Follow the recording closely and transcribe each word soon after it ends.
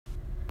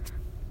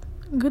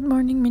Good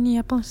morning,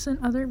 Minneapolis and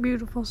other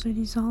beautiful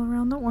cities all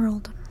around the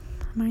world.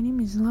 My name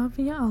is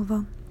Lavia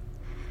Alva,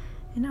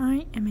 and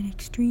I am an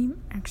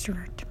extreme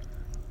extrovert.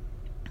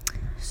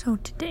 So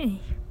today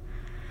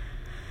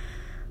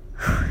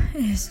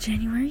is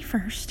January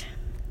 1st.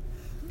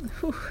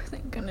 Whew,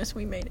 thank goodness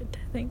we made it.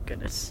 Thank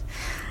goodness.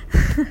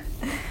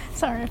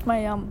 Sorry if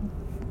my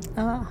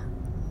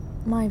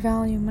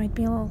volume might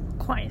be a little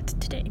quiet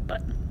today,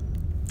 but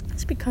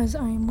it's because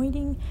I am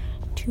waiting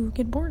to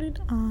get boarded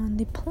on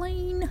the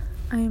plane.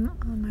 I am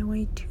on my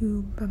way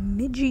to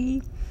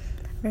Bemidji.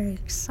 Very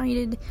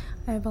excited.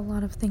 I have a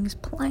lot of things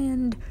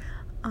planned.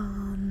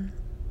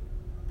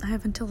 I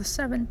have until the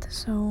 7th,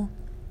 so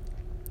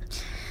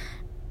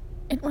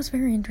it was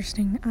very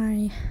interesting.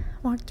 I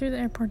walked through the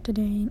airport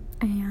today,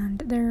 and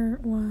there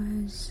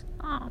was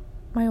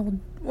my old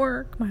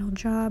work, my old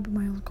job,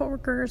 my old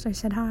coworkers. I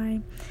said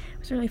hi. It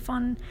was really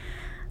fun,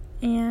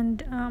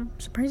 and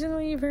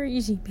surprisingly very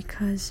easy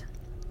because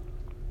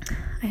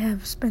I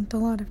have spent a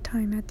lot of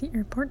time at the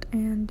airport,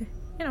 and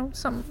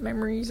some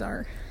memories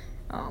are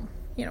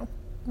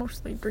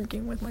mostly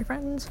drinking with my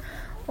friends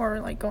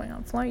or like going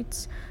on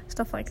flights,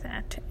 stuff like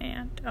that.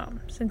 And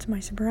since my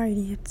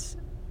sobriety, it's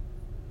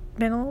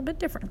been a little bit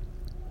different.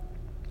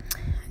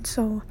 And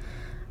so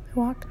I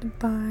walked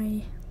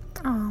by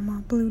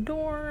a Blue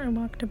Door. I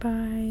walked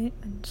by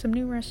some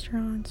new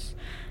restaurants,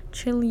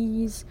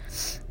 Chili's.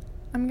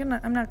 I'm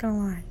not gonna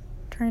lie,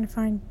 trying to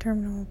find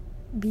Terminal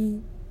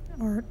B,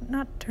 or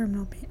not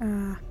Terminal B.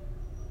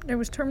 There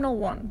was Terminal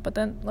 1, but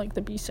then like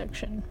the B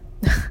section.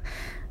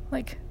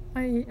 Like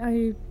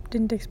I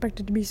didn't expect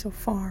it to be so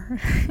far.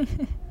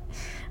 I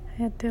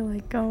had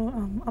to go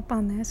up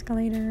on the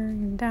escalator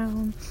and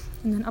down,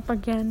 and then up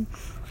again,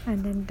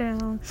 and then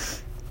down.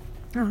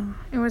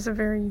 It was a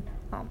very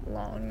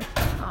long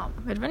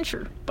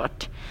adventure,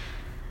 but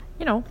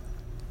it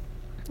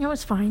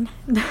was fine.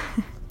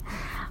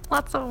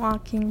 Lots of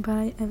walking, but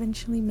I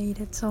eventually made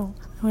it, so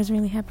I was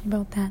really happy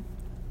about that.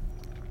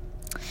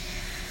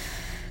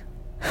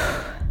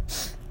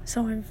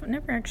 So I've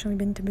never actually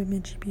been to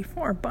Bemidji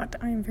before, but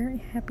I'm very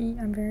happy.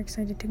 I'm very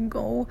excited to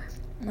go.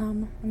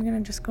 I'm gonna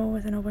just go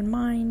with an open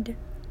mind.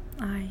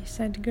 I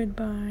said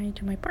goodbye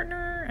to my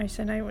partner. I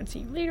said I would see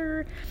you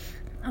later.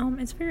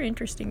 It's very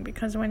interesting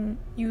because when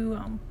you,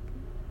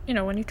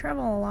 when you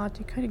travel a lot,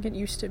 you kind of get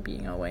used to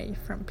being away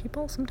from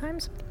people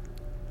sometimes.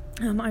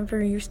 I'm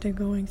very used to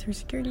going through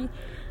security.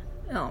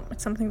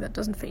 It's something that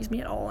doesn't faze me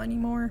at all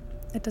anymore.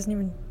 It doesn't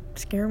even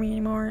scare me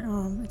anymore.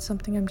 It's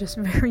something I'm just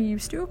very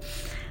used to.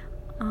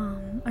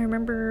 I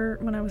remember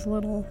when I was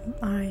little,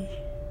 I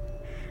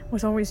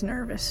was always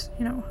nervous.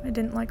 I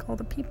didn't like all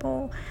the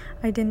people.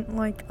 I didn't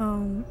like,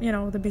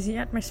 the busy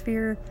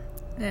atmosphere.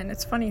 And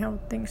it's funny how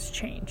things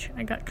change.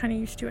 I got kind of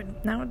used to it.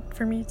 Now,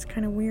 for me, it's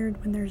kind of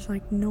weird when there's,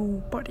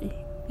 nobody.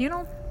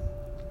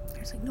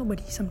 There's,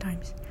 nobody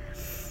sometimes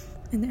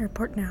in the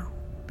airport now.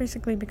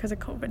 Basically because of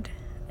COVID.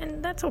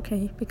 And that's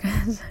okay,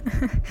 because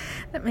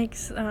that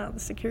makes the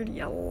security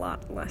a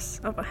lot less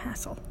of a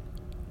hassle.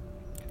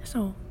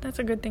 So, that's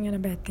a good thing and a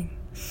bad thing.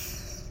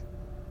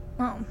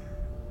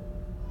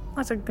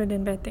 Lots of good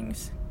and bad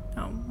things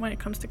when it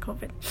comes to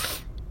COVID.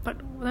 But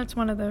that's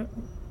one of the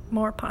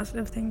more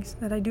positive things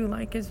that I do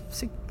like is,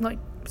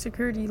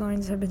 security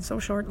lines have been so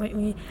short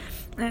lately,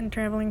 and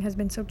traveling has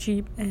been so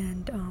cheap,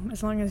 and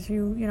as long as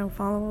you,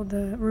 follow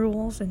the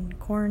rules and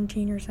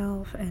quarantine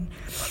yourself and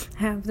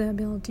have the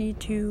ability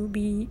to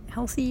be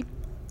healthy,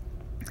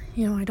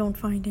 I don't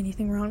find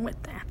anything wrong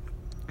with that.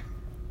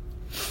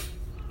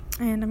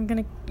 And I'm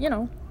gonna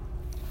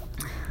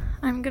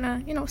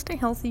stay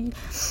healthy,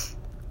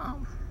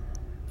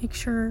 make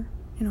sure,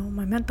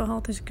 my mental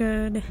health is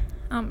good.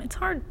 It's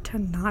hard to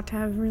not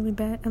have really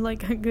bad, a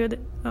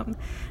good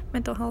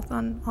mental health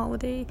on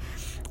holiday.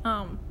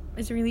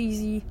 It's really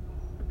easy,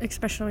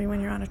 especially when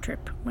you're on a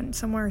trip, when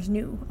somewhere is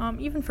new,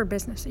 even for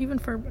business, even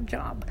for a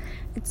job.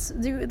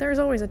 There's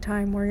always a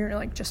time where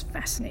you're just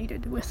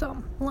fascinated with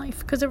life,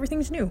 because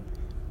everything's new.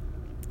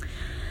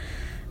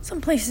 Some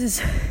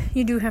places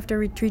you do have to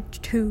retreat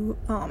to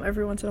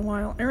every once in a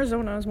while.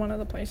 Arizona is one of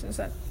the places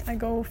that I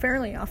go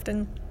fairly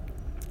often,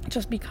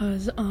 just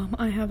because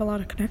I have a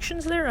lot of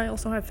connections there. I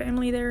also have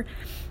family there.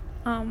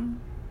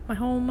 My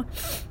home.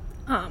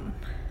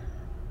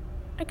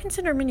 I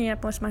consider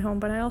Minneapolis my home,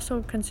 but I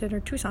also consider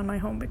Tucson my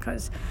home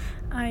because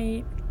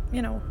I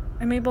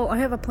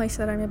have a place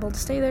that I'm able to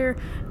stay there,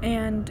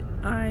 and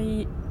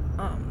I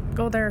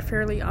go there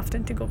fairly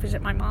often to go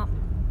visit my mom.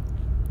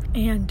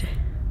 And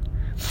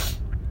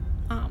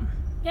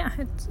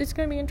it's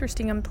going to be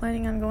interesting. I'm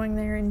planning on going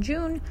there in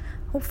June,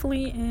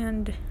 hopefully,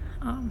 and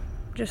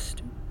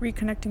just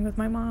reconnecting with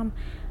my mom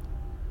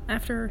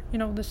after,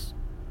 this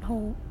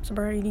whole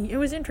sobriety. It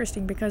was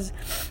interesting because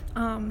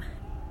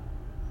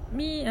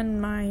me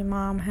and my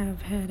mom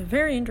have had a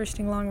very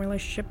interesting long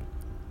relationship.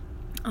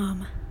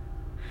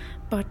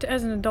 But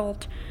as an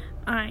adult,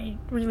 I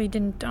really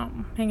didn't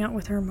hang out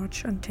with her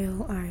much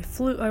until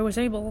I was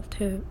able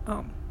to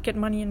get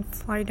money and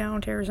fly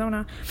down to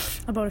Arizona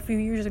about a few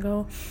years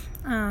ago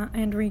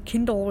and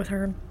rekindle with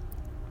her,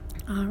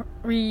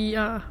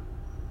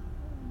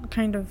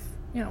 kind of,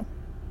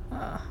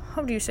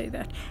 how do you say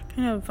that?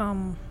 Kind of,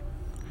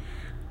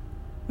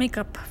 make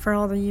up for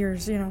all the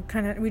years,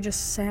 we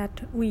just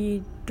sat,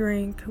 we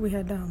drank, we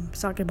had,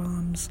 sake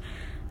bombs.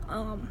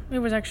 It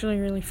was actually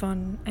really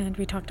fun, and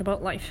we talked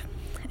about life.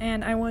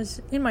 And I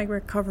was in my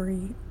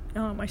recovery.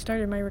 I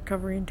started my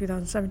recovery in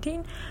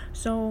 2017,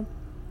 so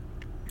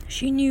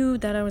she knew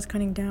that I was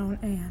cutting down,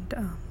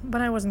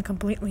 but I wasn't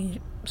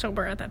completely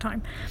sober at that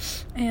time.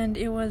 And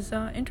it was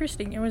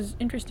interesting. It was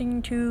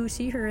interesting to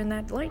see her in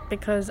that light,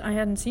 because I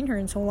hadn't seen her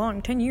in so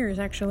long, 10 years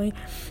actually.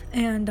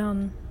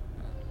 And,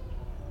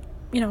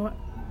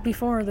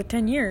 before the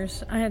 10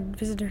 years, I had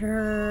visited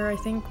her, I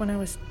think, when I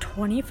was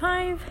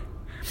 25.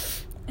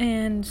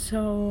 And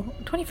so,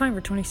 25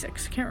 or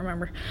 26, can't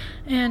remember.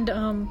 And,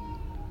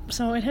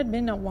 so it had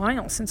been a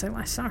while since I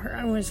last saw her.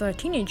 I was a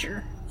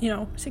teenager,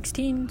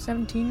 16,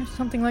 17,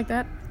 something like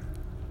that.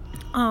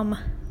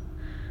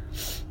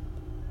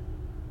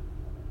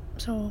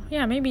 So,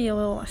 yeah, maybe a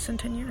little less than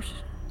 10 years.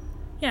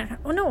 Yeah,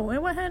 oh no,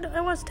 it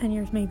was 10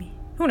 years maybe.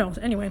 Who knows,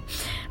 anyway.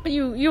 But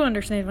you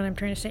understand what I'm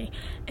trying to say.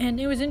 And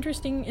it was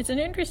interesting. It's an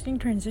interesting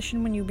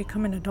transition when you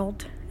become an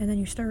adult, and then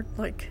you start,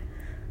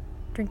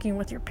 drinking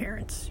with your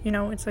parents.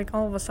 It's like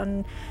all of a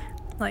sudden,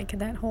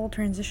 that whole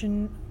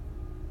transition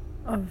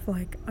of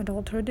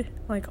adulthood,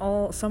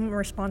 some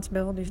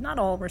responsibilities, not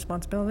all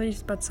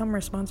responsibilities, but some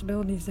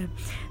responsibilities that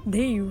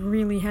they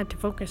really had to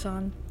focus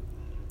on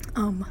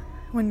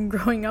when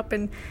growing up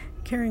and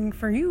caring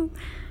for you,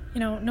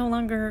 no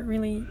longer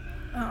really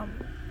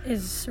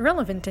is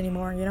relevant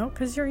anymore,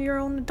 because you're your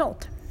own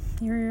adult,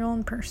 you're your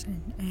own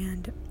person,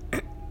 and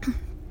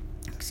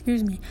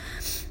excuse me,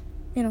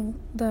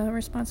 the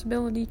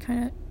responsibility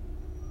kind of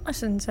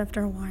lessens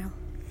after a while.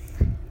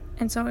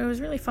 And so it was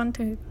really fun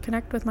to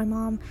connect with my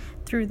mom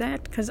through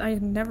that, because I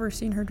had never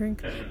seen her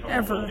drink,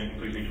 ever.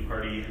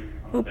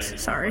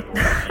 Oops, sorry.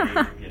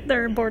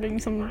 They're boarding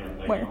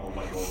somewhere.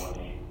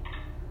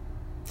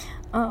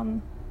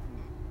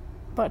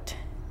 But,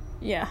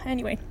 yeah,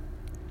 anyway.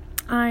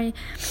 It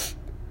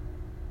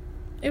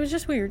was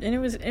just weird,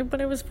 and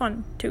but it was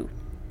fun, too.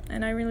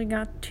 And I really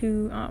got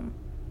to,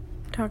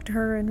 talk to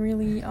her and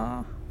really,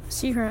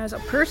 see her as a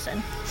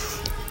person.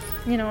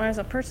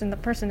 The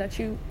person that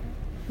you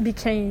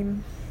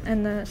became,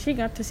 and she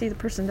got to see the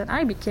person that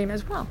I became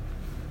as well,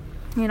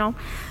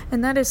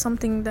 and that is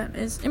something that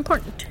is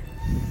important.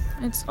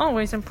 It's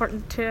always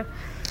important to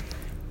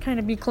kind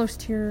of be close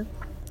to your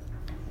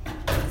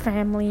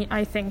family.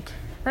 I think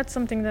that's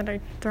something that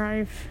I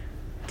thrive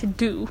to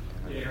do.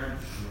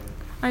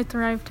 I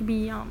thrive to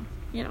be a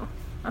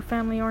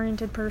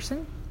family-oriented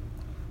person,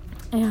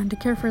 and to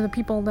care for the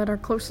people that are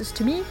closest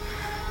to me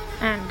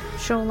and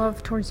show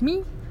love towards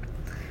me.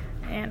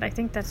 And I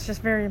think that's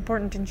just very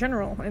important in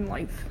general in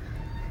life.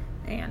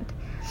 And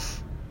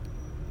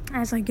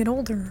as I get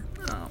older,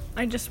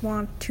 I just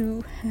want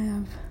to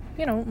have,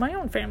 my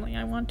own family.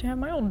 I want to have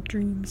my own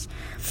dreams.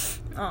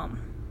 And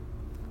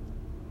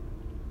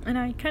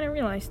I kind of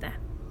realized that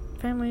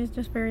family is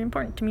just very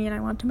important to me, and I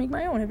want to make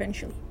my own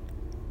eventually.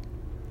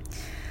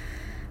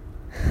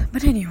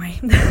 But anyway,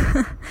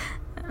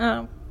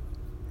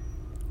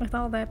 with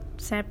all that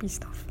sappy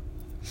stuff,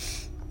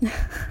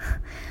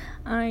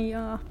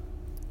 I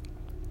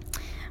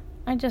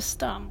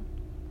just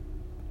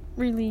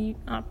really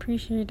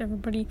appreciate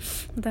everybody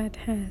that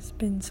has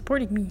been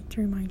supporting me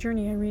through my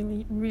journey. I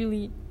really,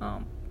 really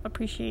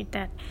appreciate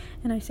that,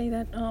 and I say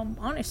that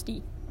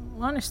honestly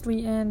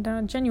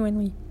and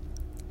genuinely,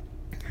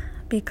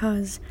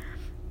 because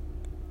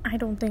I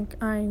don't think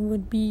I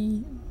would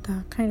be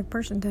the kind of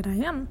person that I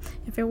am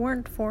if it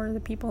weren't for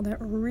the people that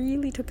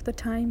really took the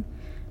time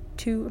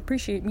to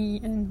appreciate me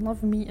and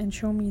love me and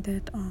show me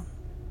that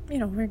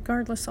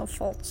regardless of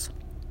faults,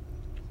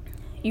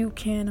 you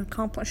can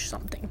accomplish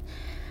something.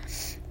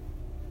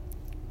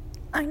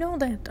 I know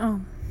that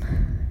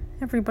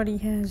everybody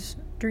has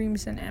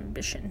dreams and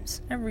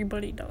ambitions.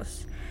 Everybody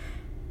does.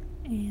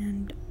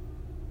 And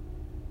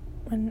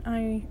when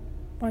I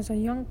was a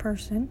young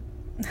person,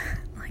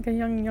 like a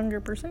younger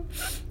person,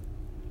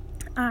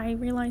 I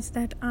realized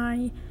that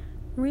I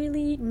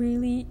really,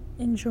 really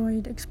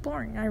enjoyed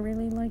exploring. I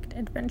really liked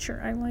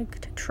adventure. I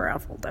liked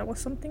travel. That was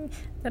something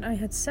that I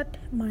had set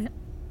my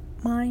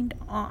mind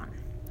on.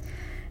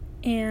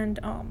 And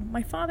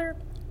my father,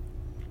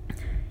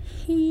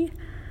 he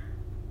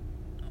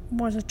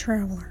was a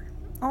traveler.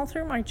 All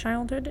through my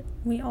childhood,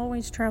 we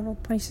always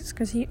traveled places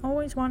because he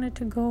always wanted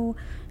to go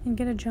and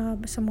get a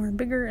job somewhere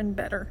bigger and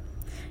better.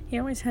 He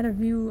always had a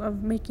view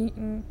of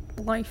making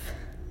life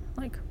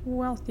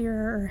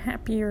wealthier or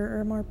happier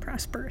or more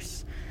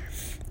prosperous.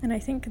 And I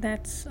think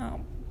that's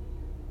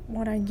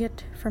what I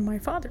get from my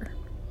father.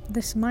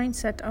 This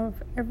mindset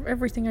of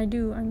everything I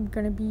do, I'm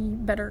going to be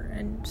better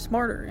and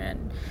smarter,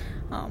 and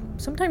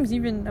sometimes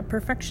even a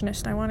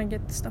perfectionist. I want to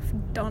get stuff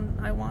done.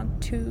 I want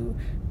to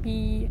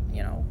be,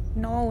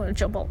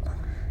 knowledgeable.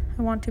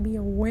 I want to be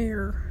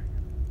aware.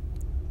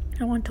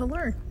 I want to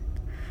learn.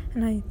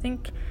 And I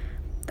think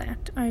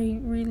that I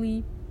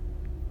really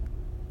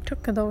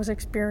took those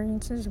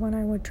experiences when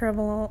I would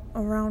travel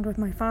around with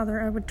my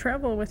father. I would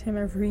travel with him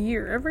every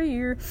year. Every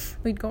year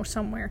we'd go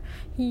somewhere.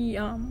 We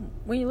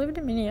lived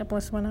in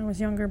Minneapolis when I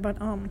was younger, but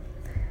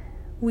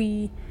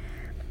we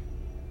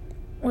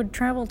would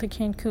travel to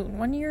Cancun.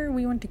 One year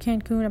we went to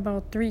Cancun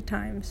about 3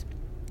 times,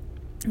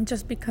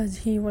 just because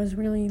he was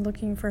really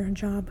looking for a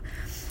job.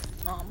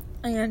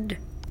 And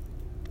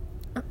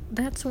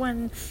that's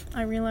when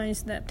I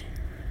realized that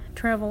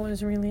travel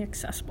is really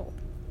accessible.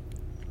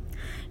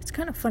 It's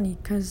kind of funny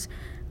because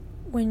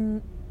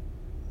when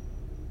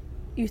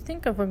you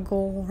think of a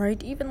goal,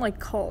 right, even like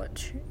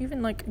college,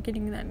 even like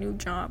getting that new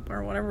job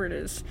or whatever it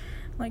is,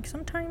 like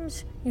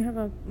sometimes you have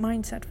a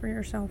mindset for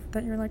yourself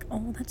that you're like,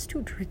 oh, that's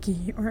too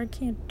tricky, or I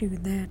can't do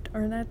that,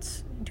 or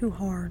that's too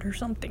hard or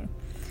something.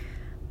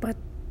 But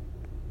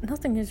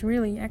nothing is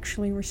really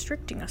actually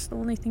restricting us. The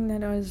only thing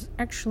that is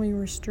actually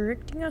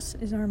restricting us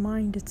is our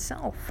mind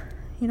itself.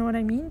 You know what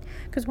I mean?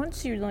 Because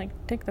once you like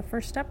take the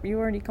first step, you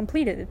already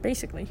completed it,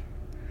 basically.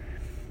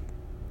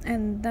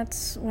 And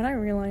that's what I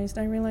realized.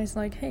 I realized,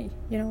 like, hey,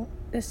 you know,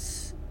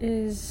 this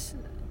is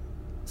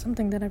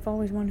something that I've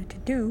always wanted to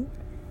do.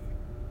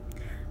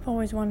 I've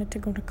always wanted to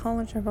go to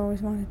college. I've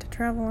always wanted to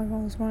travel. I've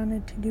always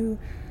wanted to do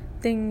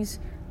things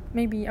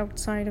maybe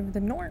outside of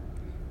the norm.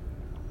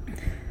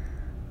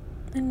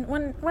 And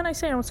when I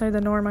say outside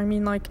the norm, I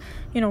mean, like,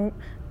 you know,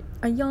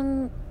 a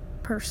young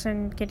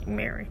person getting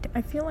married.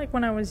 I feel like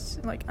when I was,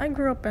 like, I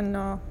grew up in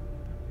the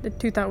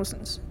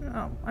 2000s.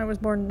 I was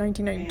born in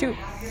 1992.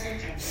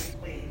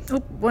 Oh,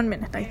 1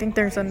 minute. I think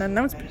there's an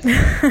announcement.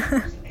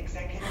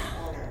 Executive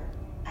order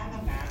and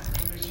the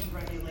mask emission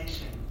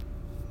regulation.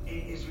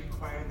 It is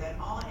required that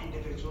all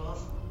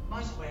individuals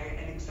must wear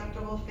an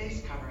acceptable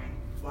face covering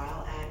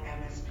while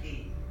at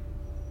MSP.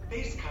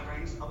 Face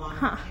coverings, along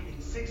with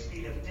keeping 6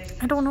 feet of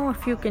distance. I don't know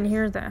if you can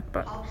hear that,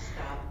 but help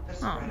stop the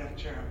spread of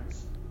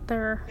germs.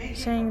 they're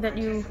saying that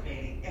you.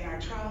 Participating in our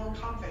Travel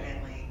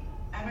Confidently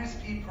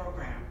MSP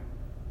program.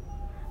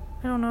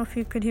 I don't know if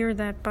you could hear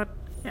that, but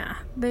yeah,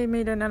 they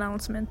made an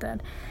announcement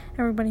that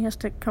everybody has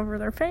to cover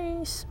their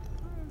face,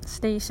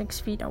 stay 6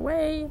 feet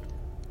away,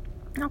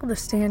 all the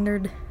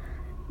standard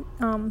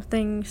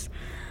things,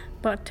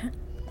 but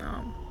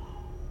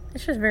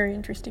it's just very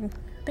interesting.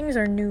 Things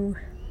are new.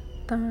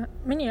 The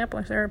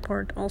Minneapolis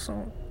airport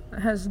also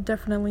has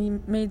definitely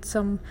made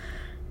some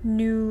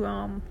new,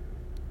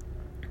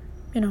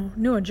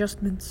 new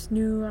adjustments,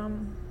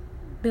 new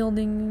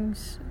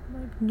buildings,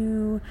 like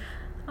new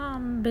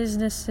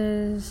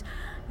businesses,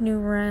 new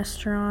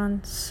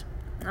restaurants.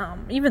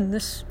 Even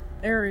this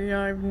area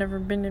I've never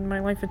been in my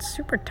life. It's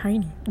super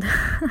tiny.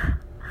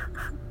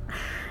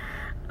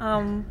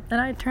 And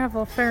I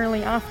travel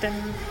fairly often.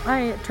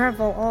 I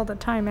travel all the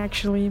time,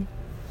 actually,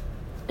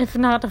 if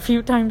not a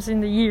few times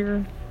in the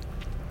year.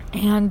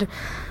 And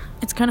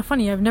it's kind of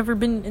funny. I've never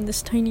been in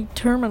this tiny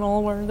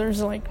terminal where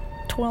there's like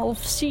 12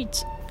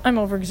 seats. I'm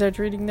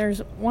over-exaggerating. There's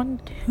 1,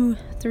 2,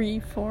 3,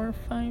 4,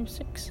 5,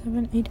 6,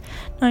 7, 8,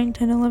 9,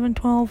 10, 11,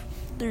 12,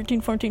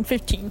 13, 14,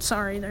 15.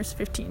 Sorry, there's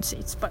 15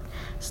 seats. But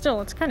still,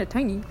 it's kind of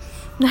tiny.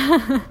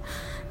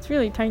 It's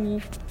really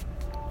tiny.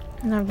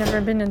 And I've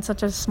never been in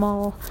such a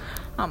small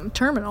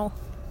terminal.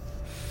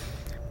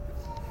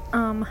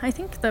 I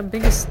think the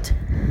biggest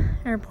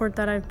airport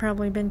that I've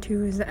probably been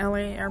to is the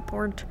LA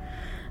airport.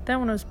 That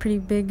one was pretty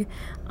big.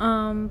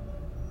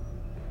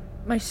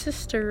 My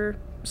sister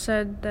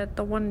said that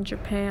the one in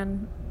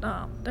Japan,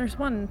 there's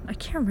one, I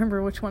can't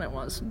remember which one it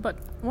was, but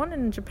one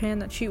in Japan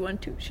that she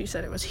went to, she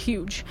said it was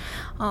huge.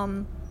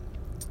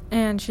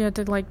 And she had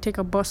to like take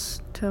a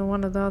bus to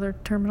one of the other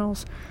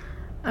terminals.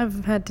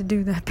 I've had to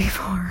do that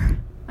before.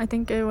 I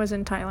think it was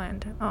in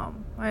Thailand.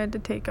 I had to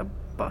take a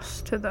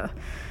bus to the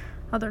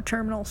other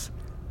terminals.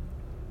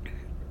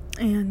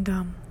 And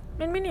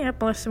in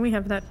Minneapolis we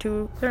have that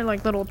too. They're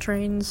like little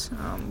trains,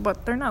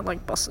 but they're not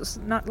like buses,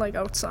 not like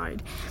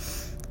outside.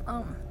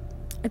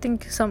 I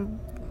think some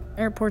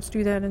airports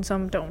do that and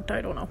some don't.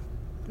 I don't know.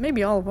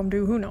 Maybe all of them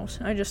do. Who knows?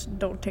 I just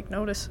don't take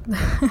notice.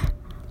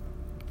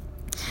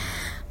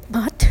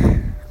 But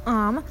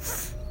I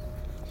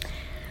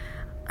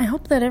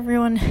hope that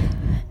everyone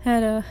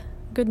had a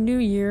good New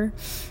Year.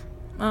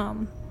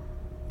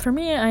 For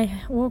me,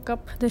 I woke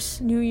up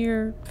this New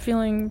Year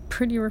feeling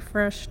pretty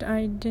refreshed.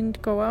 I didn't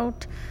go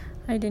out.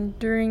 I didn't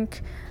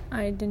drink.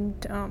 I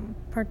didn't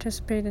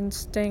participate in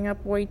staying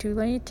up way too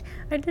late.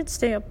 I did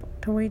stay up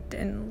to wait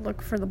and look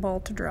for the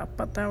ball to drop,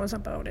 but that was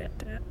about it.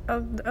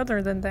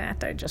 Other than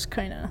that, I just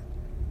kind of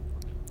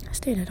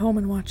stayed at home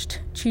and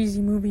watched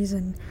cheesy movies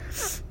and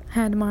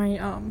had my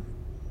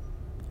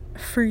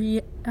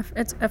free,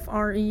 it's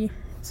FRE,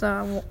 it's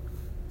a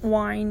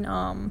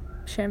wine,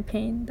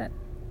 champagne that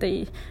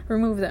they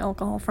remove the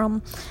alcohol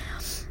from.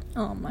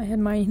 I had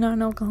my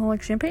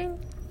non-alcoholic champagne,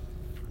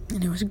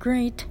 and it was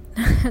great.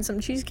 Had some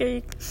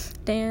cheesecake,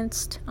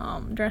 danced,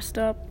 dressed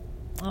up.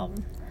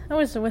 I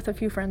was with a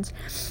few friends,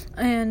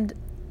 and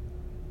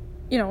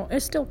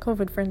it's still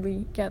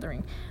COVID-friendly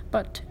gathering,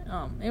 but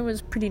it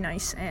was pretty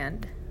nice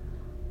and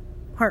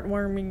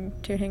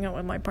heartwarming to hang out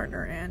with my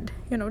partner and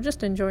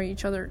just enjoy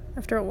each other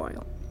after a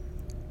while.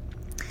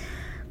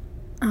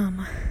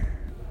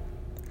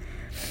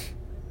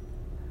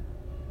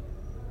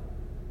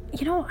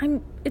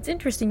 It's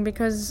interesting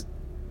because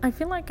I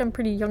feel like I'm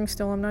pretty young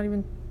still. I'm not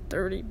even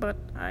 30, but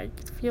I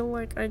feel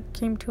like I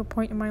came to a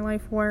point in my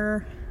life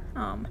where,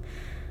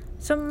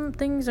 some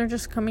things are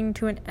just coming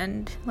to an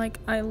end. Like,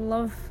 I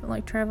love,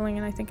 traveling,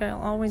 and I think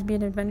I'll always be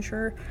an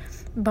adventurer,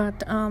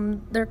 but,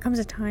 there comes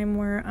a time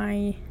where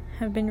I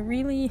have been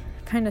really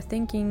kind of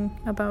thinking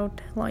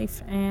about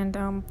life and,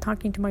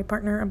 talking to my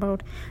partner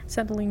about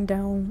settling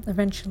down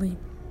eventually,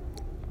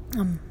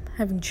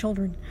 having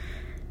children,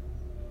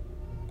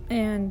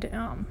 and,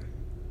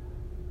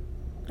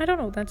 I don't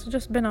know, that's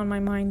just been on my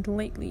mind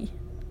lately.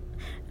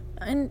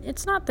 And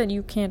it's not that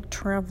you can't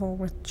travel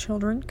with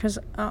children, because,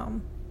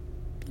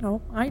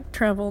 I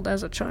traveled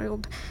as a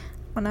child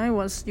when I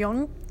was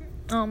young.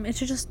 It's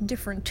just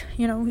different,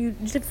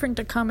 different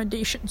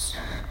accommodations.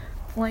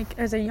 Like,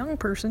 as a young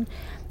person,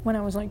 when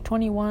I was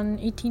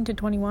 18 to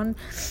 21,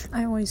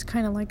 I always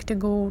kind of like to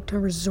go to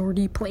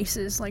resorty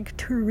places,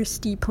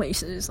 touristy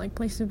places,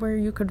 places where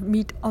you could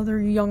meet other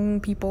young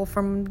people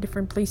from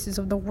different places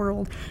of the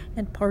world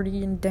and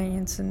party and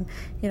dance and,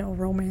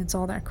 romance,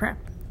 all that crap.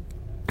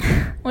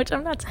 Which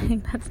I'm not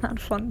saying that's not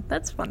fun.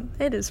 That's fun.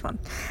 It is fun.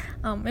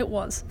 It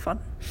was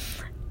fun.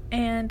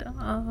 And,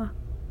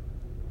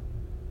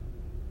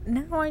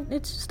 now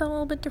it's just a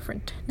little bit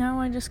different.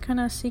 Now I just kind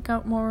of seek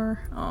out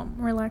more,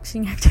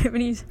 relaxing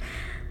activities,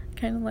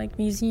 kind of like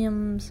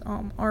museums,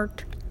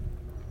 art,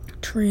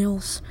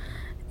 trails,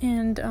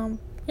 and,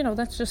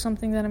 that's just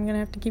something that I'm gonna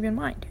have to keep in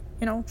mind.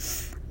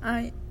 It's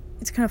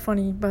kind of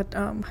funny, but,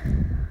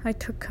 I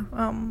took,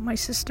 my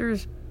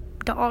sister's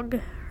dog,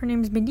 her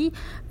name's Mindy,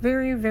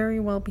 very, very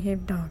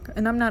well-behaved dog,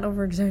 and I'm not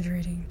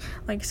over-exaggerating.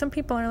 Some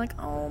people are like,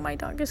 oh, my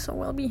dog is so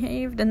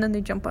well-behaved, and then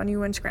they jump on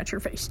you and scratch your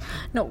face.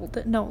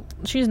 No,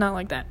 she's not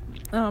like that.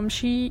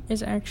 She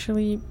is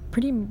actually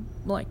pretty,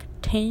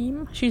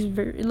 tame. She's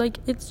very,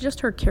 it's just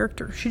her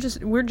character.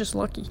 We're just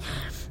lucky.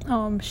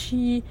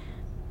 She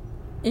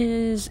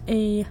is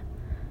a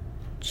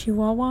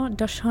Chihuahua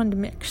Dachshund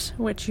mix,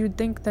 which you'd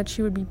think that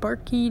she would be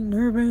barky,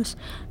 nervous,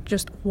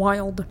 just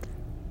wild.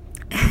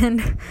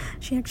 And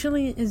she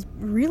actually is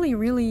really,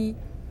 really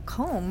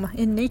calm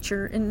in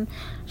nature, and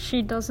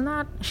she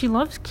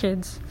loves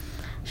kids.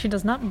 She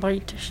does not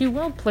bite. She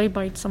will play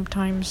bite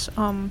sometimes,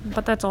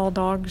 but that's all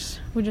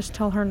dogs. We just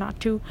tell her not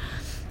to.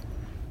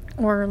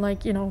 Or,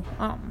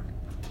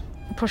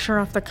 push her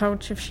off the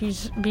couch if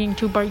she's being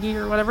too bitey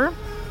or whatever.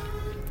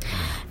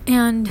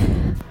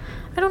 And,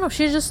 I don't know,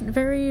 she's just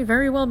very,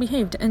 very well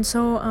behaved. And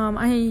so,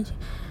 I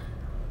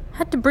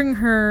had to bring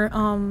her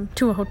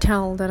to a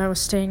hotel that I was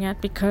staying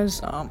at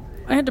because I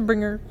had to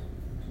bring her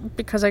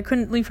because I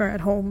couldn't leave her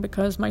at home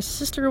because my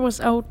sister was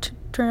out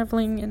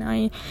traveling and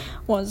I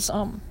was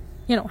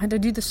had to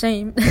do the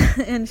same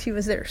and she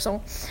was there,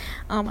 so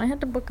I had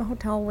to book a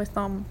hotel with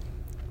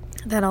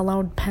that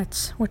allowed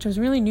pets, which was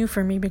really new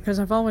for me because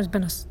I've always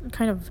been I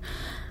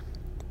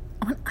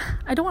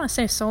don't want to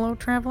say a solo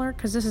traveler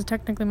because this is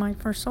technically my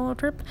first solo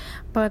trip,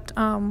 but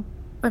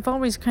I've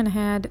always kind of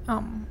had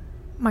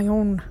my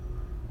own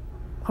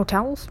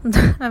hotels.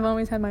 I've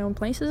always had my own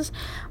places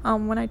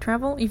when I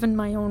travel, even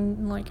my own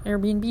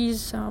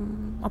Airbnbs,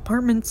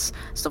 apartments,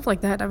 stuff like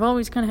that. I've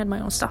always kind of had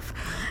my own stuff,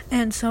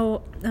 and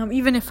so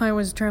even if I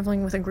was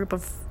traveling with a group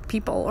of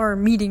people or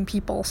meeting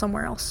people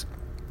somewhere else,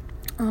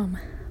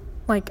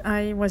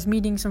 I was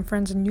meeting some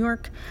friends in New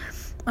York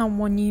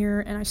one year,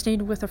 and I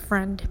stayed with a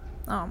friend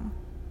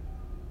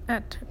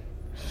at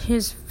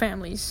his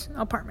family's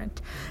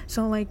apartment.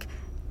 So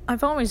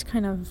I've always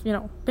kind of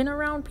been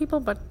around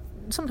people, but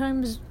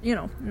sometimes,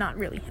 not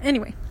really.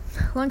 Anyway,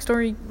 long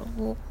story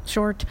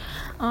short,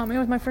 it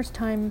was my first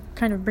time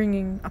kind of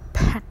bringing a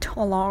pet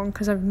along,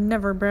 because I've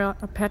never brought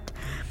a pet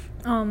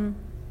on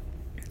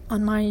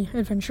my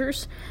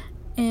adventures,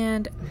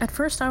 and at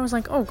first I was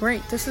like, oh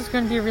great, this is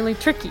going to be really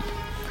tricky.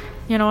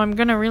 I'm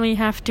going to really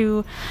have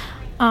to,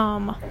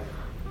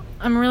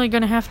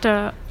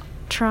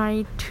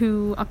 try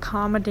to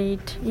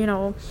accommodate,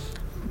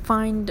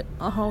 find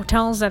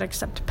hotels that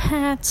accept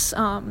pets,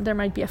 there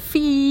might be a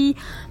fee,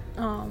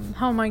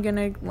 how am I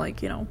gonna, blah,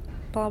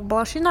 blah,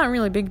 blah. She's not a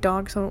really big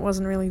dog, so it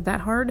wasn't really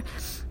that hard,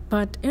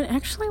 but it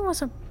actually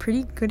was a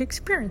pretty good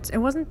experience. It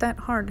wasn't that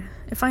hard.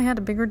 If I had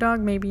a bigger dog,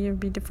 maybe it would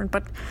be different,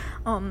 but,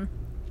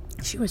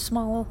 she was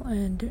small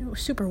and it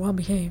was super well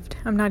behaved.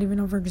 I'm not even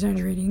over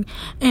exaggerating,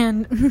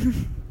 and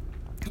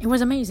it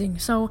was amazing.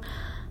 So,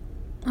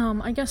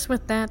 I guess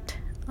with that,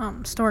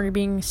 story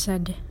being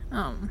said,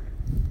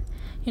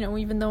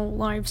 even though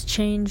lives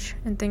change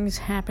and things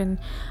happen,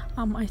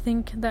 I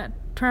think that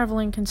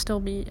traveling can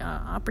still be an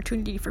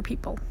opportunity for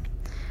people.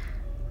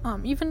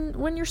 Even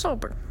when you're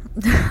sober.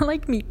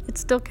 Like me, it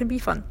still can be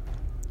fun.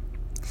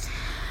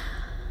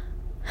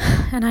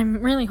 And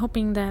I'm really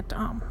hoping that,